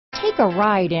Take a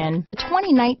ride in the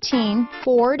 2019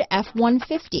 Ford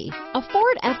F-150. A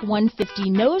Ford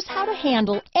F-150 knows how to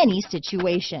handle any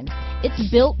situation. It's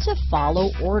built to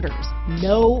follow orders,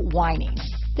 no whining.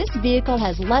 This vehicle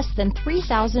has less than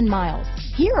 3,000 miles.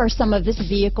 Here are some of this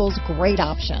vehicle's great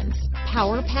options: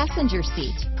 power passenger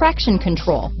seat, traction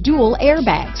control, dual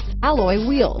airbags, alloy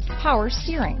wheels, power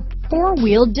steering,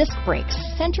 four-wheel disc brakes,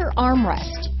 center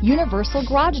armrest, universal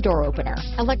garage door opener,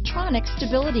 electronic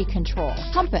stability control,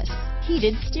 compass,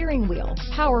 heated steering wheel,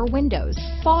 power windows,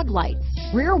 fog lights,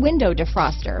 rear window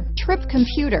defroster, trip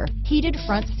computer, heated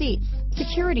front seats,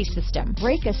 security system,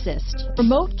 brake assist,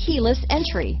 remote keyless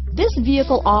entry. This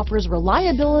vehicle offers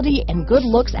reliability and good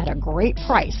looks at a great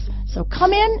price. So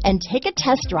come in and take a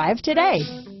test drive today.